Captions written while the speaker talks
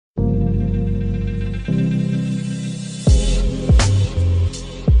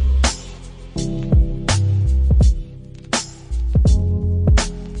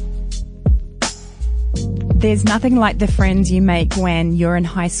There's nothing like the friends you make when you're in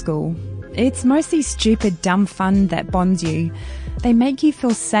high school. It's mostly stupid, dumb fun that bonds you. They make you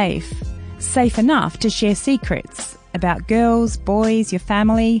feel safe. Safe enough to share secrets about girls, boys, your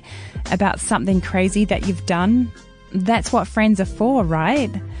family, about something crazy that you've done. That's what friends are for,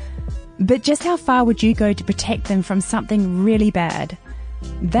 right? But just how far would you go to protect them from something really bad?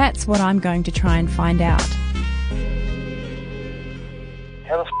 That's what I'm going to try and find out.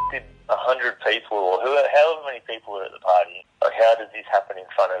 How the f*** did 100 people, or however many people were at the party, like how did this happen in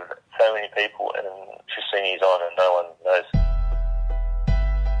front of so many people and Trissini's on and no one knows?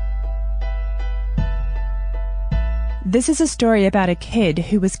 This is a story about a kid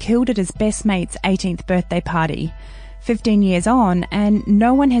who was killed at his best mate's 18th birthday party. 15 years on, and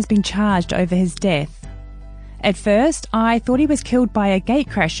no one has been charged over his death. At first, I thought he was killed by a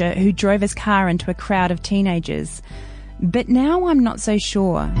gatecrasher who drove his car into a crowd of teenagers. But now I'm not so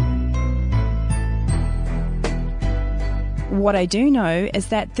sure. What I do know is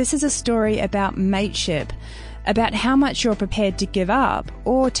that this is a story about mateship, about how much you're prepared to give up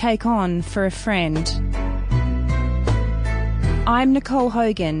or take on for a friend. I'm Nicole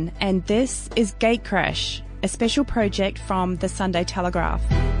Hogan, and this is Gatecrash, a special project from the Sunday Telegraph.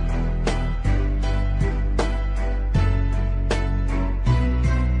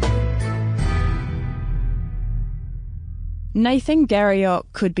 Nathan Garriock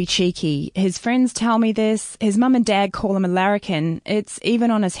could be cheeky. His friends tell me this. His mum and dad call him a larrikin. It's even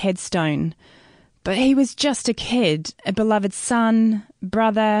on his headstone. But he was just a kid, a beloved son,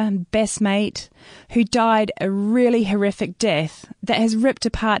 brother, best mate, who died a really horrific death that has ripped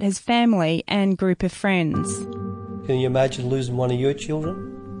apart his family and group of friends. Can you imagine losing one of your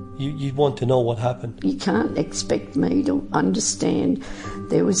children? You want to know what happened. You can't expect me to understand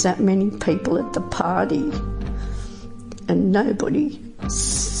there was that many people at the party and nobody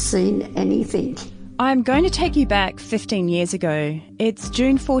seen anything. I'm going to take you back 15 years ago. It's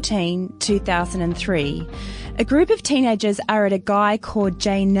June 14, 2003. A group of teenagers are at a guy called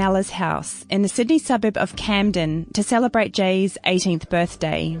Jay Nella's house in the Sydney suburb of Camden to celebrate Jay's 18th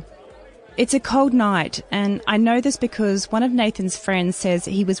birthday. It's a cold night, and I know this because one of Nathan's friends says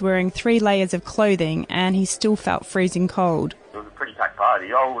he was wearing 3 layers of clothing and he still felt freezing cold. It was a pretty packed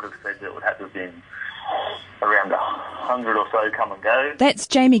party. I would have said that it would have to have been around 100 or so come and go. That's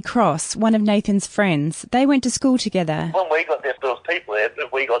Jamie Cross, one of Nathan's friends. They went to school together. When we got there, there was people there,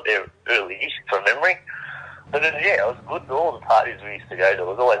 but we got there early-ish from memory. But yeah, it was good. All the parties we used to go to, it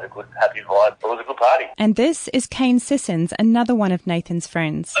was always a good, happy vibe. It was a good party. And this is Kane Sissons, another one of Nathan's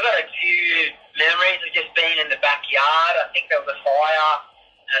friends. I've got a few memories of just being in the backyard. I think there was a fire,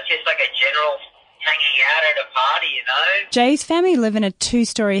 and it's just like a general hanging out at a party, you know. Jay's family live in a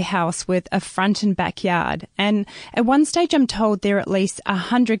 2-storey house with a front and backyard, and at one stage I'm told there are at least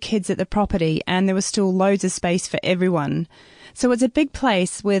 100 kids at the property and there was still loads of space for everyone. So it's a big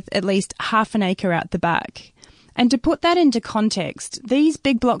place with at least half an acre out the back. And to put that into context, these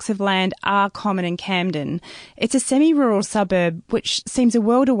big blocks of land are common in Camden. It's a semi-rural suburb which seems a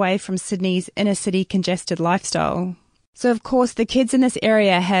world away from Sydney's inner-city congested lifestyle. So, of course, the kids in this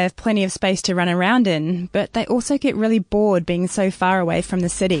area have plenty of space to run around in, but they also get really bored being so far away from the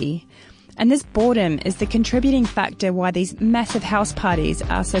city. And this boredom is the contributing factor why these massive house parties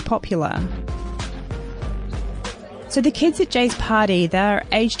are so popular. So the kids at Jay's party, they're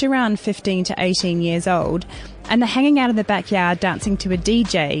aged around 15 to 18 years old, and they're hanging out in the backyard dancing to a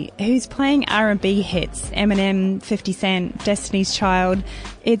DJ who's playing R&B hits, Eminem, 50 Cent, Destiny's Child.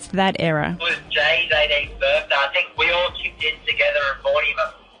 It's that era. It was Jay's 18th birthday. I think we all chipped in together and bought him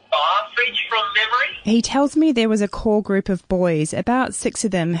a bar fridge from memory. He tells me there was a core group of boys, about 6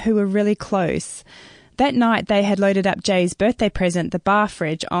 of them, who were really close. That night they had loaded up Jay's birthday present, the bar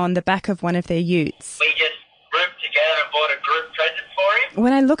fridge, on the back of one of their utes. We just grouped together and bought a group present for him.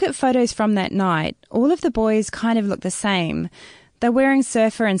 When I look at photos from that night, all of the boys kind of look the same. They're wearing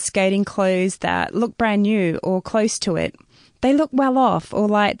surfer and skating clothes that look brand new or close to it. They look well off, or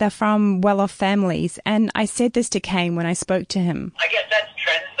like they're from well-off families, and I said this to Kane when I spoke to him. I guess that's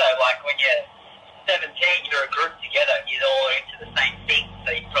trends though, like when you're 17, you're a group together, you're all into the same thing,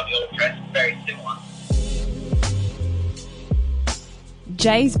 so you probably all dress very similar.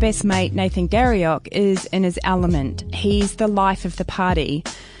 Jay's best mate, Nathan Garriock, is in his element. He's the life of the party.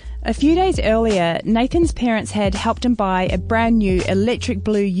 A few days earlier, Nathan's parents had helped him buy a brand new electric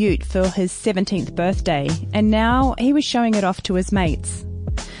blue ute for his 17th birthday, and now he was showing it off to his mates.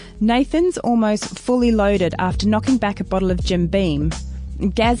 Nathan's almost fully loaded after knocking back a bottle of Jim Beam.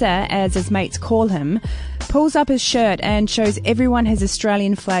 Gazza, as his mates call him, pulls up his shirt and shows everyone his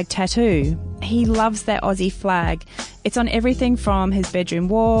Australian flag tattoo. He loves that Aussie flag. It's on everything from his bedroom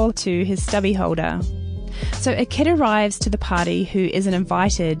wall to his stubby holder. So a kid arrives to the party who isn't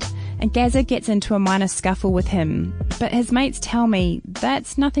invited, and Gazza gets into a minor scuffle with him. But his mates tell me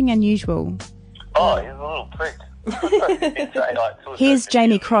that's nothing unusual. Oh, he's a little prick. Here's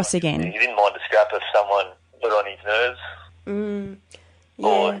Jamie Cross again. He didn't mind a scrap if someone got on his nerves.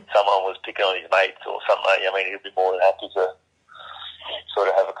 Or someone was picking on his mates or something. I mean, he'd be more than happy to sort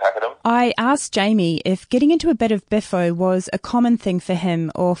of have a crack at him. I asked Jamie if getting into a bit of biffo was a common thing for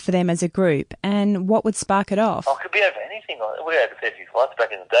him or for them as a group, and what would spark it off. Oh, it could be over anything. We had a fair few fights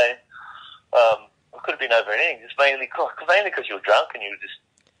back in the day. It could have been over anything, just mainly because you were drunk and you were just,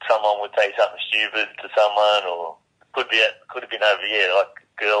 someone would say something stupid to someone, or could have been over, like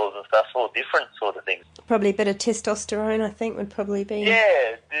girls and stuff, all different sort of things. Probably a bit of testosterone, I think, would probably be.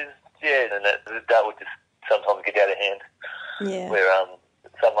 Yeah, and that would just sometimes get out of hand. Yeah. Where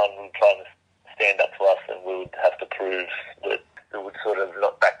someone would try to stand up to us and we would have to prove that it would sort of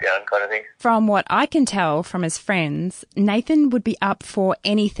not back down kind of thing. From what I can tell from his friends, Nathan would be up for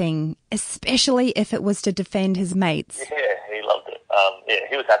anything, especially if it was to defend his mates. Yeah, he loved it.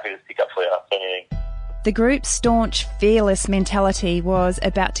 He was happy to stick up for you for anything. The group's staunch, fearless mentality was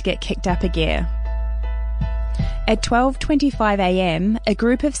about to get kicked up a gear. At 12:25 a.m, a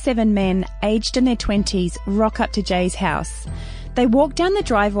group of 7 men aged in their 20s rock up to Jay's house. They walk down the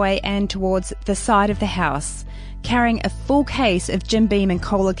driveway and towards the side of the house, carrying a full case of Jim Beam and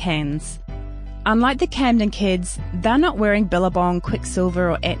cola cans. Unlike the Camden kids, they're not wearing Billabong,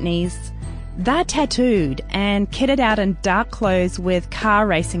 Quicksilver or Etnies. They're tattooed and kitted out in dark clothes with car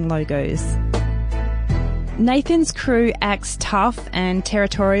racing logos. Nathan's crew acts tough and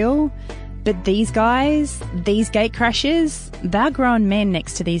territorial, but these guys, these gatecrashers, they're grown men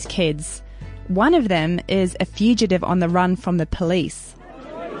next to these kids. One of them is a fugitive on the run from the police.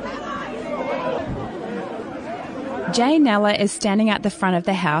 Jay Nella is standing at the front of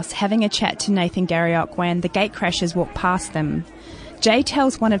the house having a chat to Nathan Garriock when the gatecrashers walk past them. Jay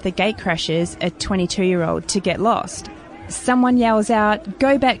tells one of the gatecrashers, a 22-year-old, to get lost. Someone yells out,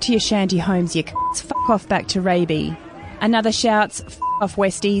 "Go back to your shanty homes, you c***s, fuck off back to Raby." Another shouts, "F*** off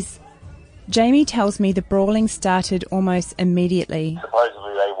Westies." Jamie tells me the brawling started almost immediately.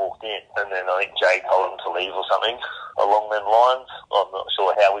 Supposedly they walked in, and then I think Jay told them to leave or something along them lines. I'm not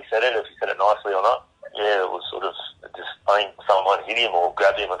sure how he said it, if he said it nicely or not. Yeah, it was sort of just, I think someone hit him or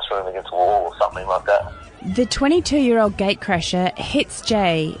grabbed him and threw him against a wall or something like that. The 22-year-old gatecrasher hits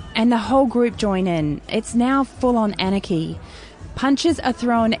Jay, and the whole group join in. It's now full-on anarchy. Punches are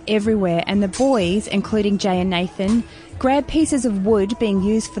thrown everywhere, and the boys, including Jay and Nathan, grab pieces of wood being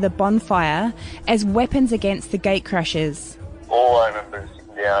used for the bonfire as weapons against the gatecrashers. All I remember is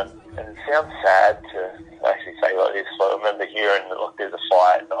sitting down, and it sounds sad to actually say like this, but I remember hearing that like there's a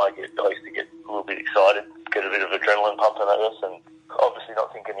fight, and I used to get a little bit excited, get a bit of adrenaline pumping, I guess, and obviously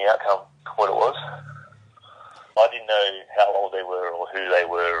not thinking the outcome, what it was. I didn't know how old they were or who they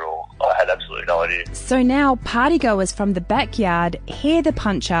were, or I had absolutely no idea. So now partygoers from the backyard hear the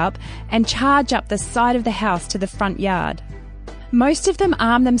punch-up and charge up the side of the house to the front yard. Most of them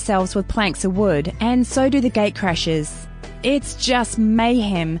arm themselves with planks of wood, and so do the gatecrashers. It's just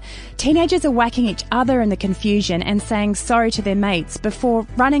mayhem. Teenagers are whacking each other in the confusion and saying sorry to their mates before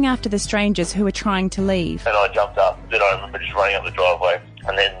running after the strangers who are trying to leave. And I jumped up, then I remember just running up the driveway,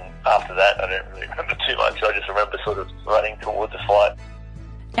 and then after that I don't really remember too much. I just remember sort of running towards the fight.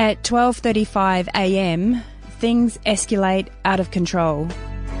 At 12:35 a.m, things escalate out of control.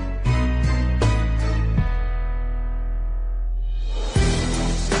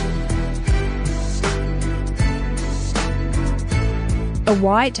 A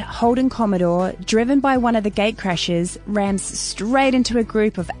white Holden Commodore, driven by one of the gatecrashers, rams straight into a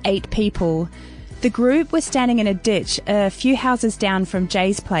group of 8 people. The group was standing in a ditch a few houses down from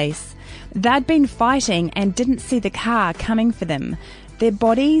Jay's place. They'd been fighting and didn't see the car coming for them. Their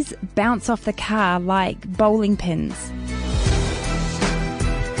bodies bounce off the car like bowling pins.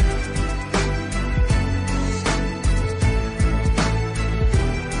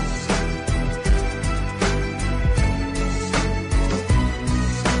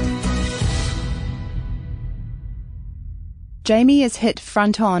 Jamie is hit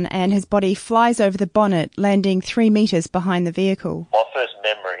front on and his body flies over the bonnet, landing 3 metres behind the vehicle. My first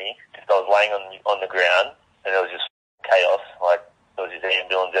memory, just I was laying on the ground and there was just chaos, like there was just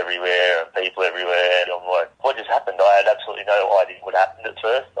ambulance everywhere and people everywhere, and I'm like, what just happened? I had absolutely no idea what happened at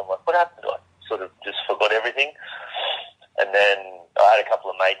first. I'm like, what happened? I sort of just forgot everything. And then I had a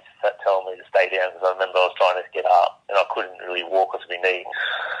couple of mates that told me to stay down because I remember I was trying to get up and I couldn't really walk with my knee.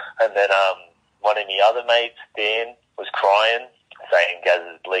 And then one of my other mates, Dan, was crying, saying Gaz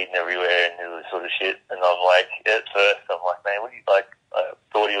is bleeding everywhere and it was sort of shit. And I'm like, at first, I'm like, man, what do you like? I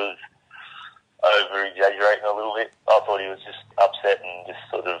thought he was over-exaggerating a little bit. I thought he was just upset and just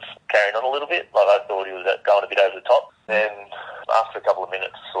sort of carrying on a little bit. Like, I thought he was going a bit over the top. Then after a couple of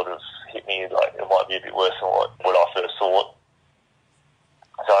minutes, sort of hit me like it might be a bit worse than what I first thought.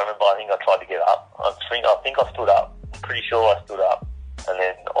 So I remember, I think I tried to get up. I think I stood up. I'm pretty sure I stood up. And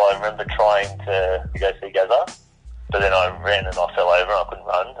then I remember trying to go see Gazza, but then I ran and I fell over and I couldn't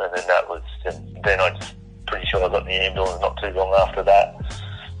run. And then then I just pretty sure I got in the ambulance not too long after that.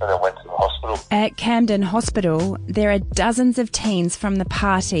 And then went to the hospital. At Camden Hospital, there are dozens of teens from the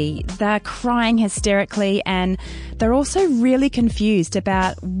party. They're crying hysterically and they're also really confused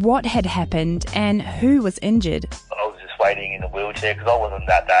about what had happened and who was injured. I was just waiting in a wheelchair because I wasn't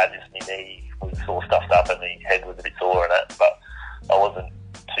that bad. Just my knee was all stuffed up and my head was a bit sore and that, but I wasn't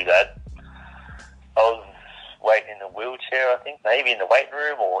too bad. I was waiting in the wheelchair, I think, maybe in the waiting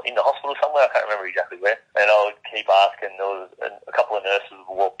room or in the hospital somewhere. I can't remember exactly where. And I would keep asking. There was a couple of nurses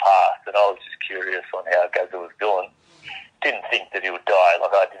would walk past, and I was just curious on how Gazza was doing. Didn't think that he would die.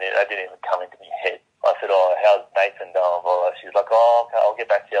 Like, that didn't even come into my head. I said, "Oh, how's Nathan doing?" Well, she's like, "Oh, okay, I'll get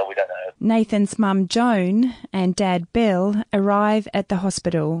back to you. We don't know." Nathan's mum, Joan, and dad, Bill, arrive at the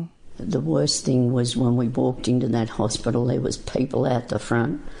hospital. The worst thing was when we walked into that hospital, there was people out the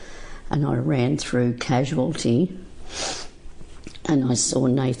front, and I ran through casualty and I saw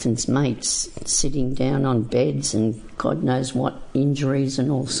Nathan's mates sitting down on beds and God knows what injuries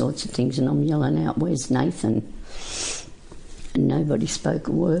and all sorts of things, and I'm yelling out, "Where's Nathan?" And nobody spoke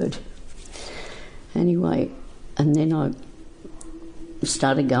a word. Anyway, and then I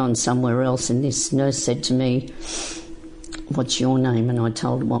started going somewhere else, and this nurse said to me, "What's your name?" And I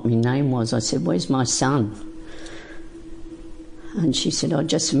told her what my name was. I said, "Where's my son?" And she said, "Oh,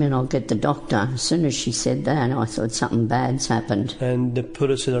 just a minute, I'll get the doctor." As soon as she said that, I thought something bad's happened. And they put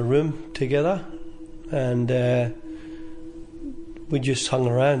us in a room together, and we just hung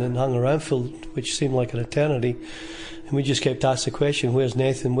around for which seemed like an eternity. And we just kept asking the question, "Where's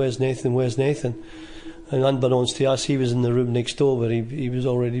Nathan? Where's Nathan? Where's Nathan?" And unbeknownst to us, he was in the room next door, but he was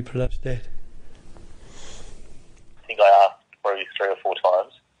already pronounced dead. I think I asked probably 3 or 4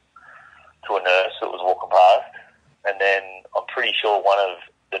 times to a nurse that was walking past, and then I'm pretty sure one of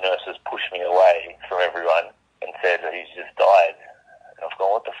the nurses pushed me away from everyone and said that he's just died. And I've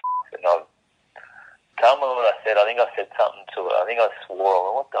gone, "What the f***?" And I can't remember what I said. I think I said something to her. I think I swore. I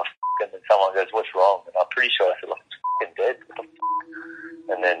went, "What the f***?" And then someone goes, "What's wrong?" And I'm pretty sure I said, like, "It's f***ing dead." What the f***?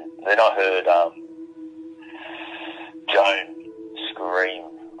 And then I heard Joan scream,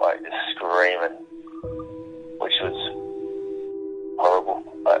 like just screaming, which was horrible.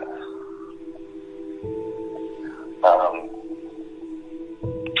 But,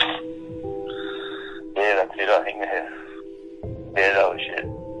 yeah, that's it. I think that was shit.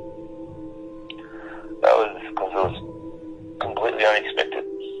 That was because it was completely unexpected.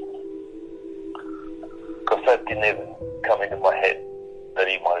 Because that didn't even come into my head that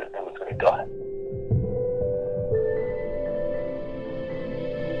he was going to die.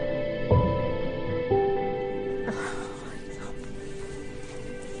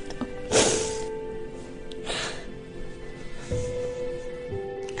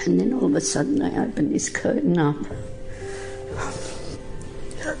 And then all of a sudden they opened this curtain up.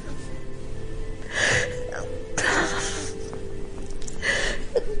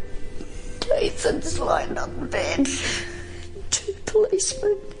 Nathan's lying on the bed. 2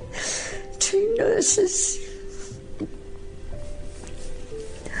 policemen, 2 nurses.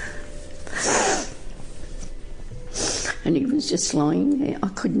 And he was just lying there. I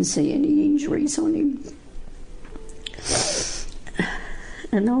couldn't see any injuries on him.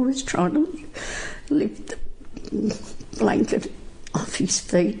 And I was trying to lift the blanket off his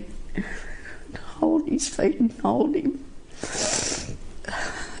feet, hold his feet and hold him.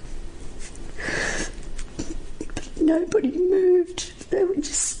 But nobody moved. They were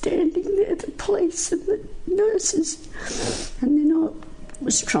just standing there, the police and the nurses. And then I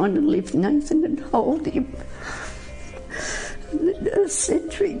was trying to lift Nathan and hold him. And the nurse said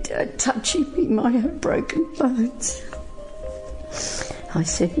to me, "Don't touch him, he might have broken bones." I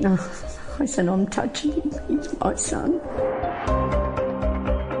said, "No." I said, "I'm touching him. He's my son."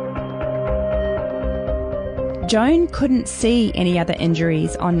 Joan couldn't see any other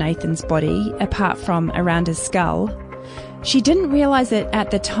injuries on Nathan's body apart from around his skull. She didn't realise it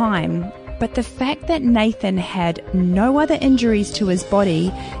at the time, but the fact that Nathan had no other injuries to his body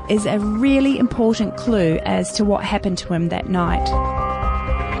is a really important clue as to what happened to him that night.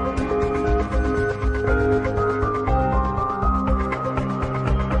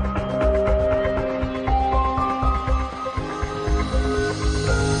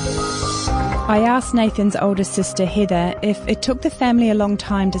 I asked Nathan's older sister Heather if it took the family a long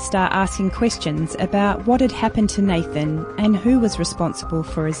time to start asking questions about what had happened to Nathan and who was responsible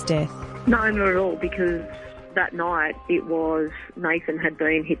for his death. No, not at all, because that night it was Nathan had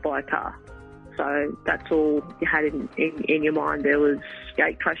been hit by a car. So that's all you had in your mind. There was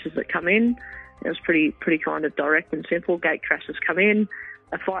gate crashes that come in. It was pretty kind of direct and simple. Gate crashes come in.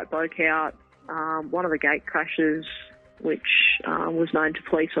 A fight broke out. One of the gate crashes, which was known to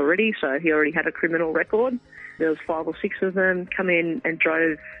police already, so he already had a criminal record. There was 5 or 6 of them come in and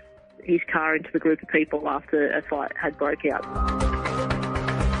drove his car into the group of people after a fight had broke out.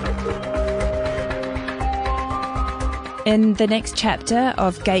 In the next chapter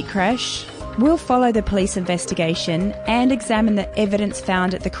of Gate Crash, we'll follow the police investigation and examine the evidence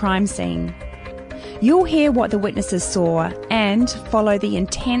found at the crime scene. You'll hear what the witnesses saw and follow the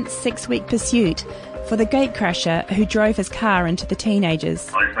intense 6-week pursuit for the gatecrasher who drove his car into the teenagers.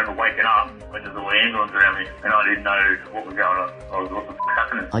 I just remember waking up when there was an ambulance around me and I didn't know what was going on. I was, what was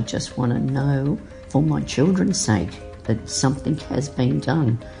happening? I just want to know, for my children's sake, that something has been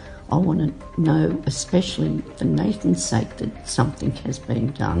done. I want to know, especially for Nathan's sake, that something has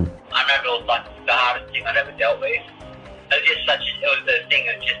been done. I remember it was like the hardest thing I'd ever dealt with. It was the thing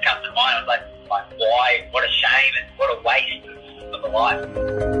that just comes to mind. I was like, why? What a shame and what a waste of a life.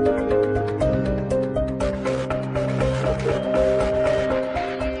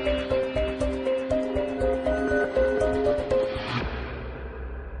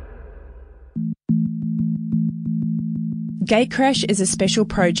 Gatecrash is a special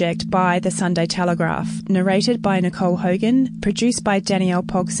project by The Sunday Telegraph, narrated by Nicole Hogan, produced by Danielle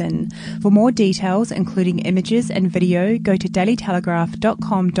Pogson. For more details, including images and video, go to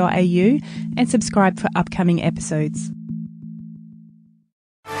dailytelegraph.com.au and subscribe for upcoming episodes.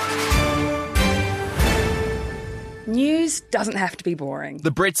 News doesn't have to be boring.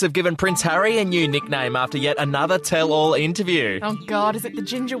 The Brits have given Prince Harry a new nickname after yet another tell-all interview. Oh God, is it the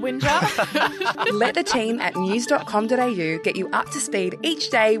Ginger Whinger? Let the team at news.com.au get you up to speed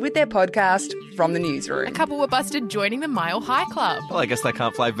each day with their podcast, From the Newsroom. A couple were busted joining the Mile High Club. Well, I guess they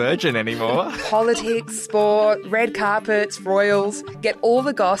can't play Virgin anymore. Politics, sport, red carpets, royals. Get all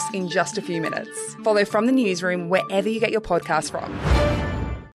the goss in just a few minutes. Follow From the Newsroom wherever you get your podcasts from.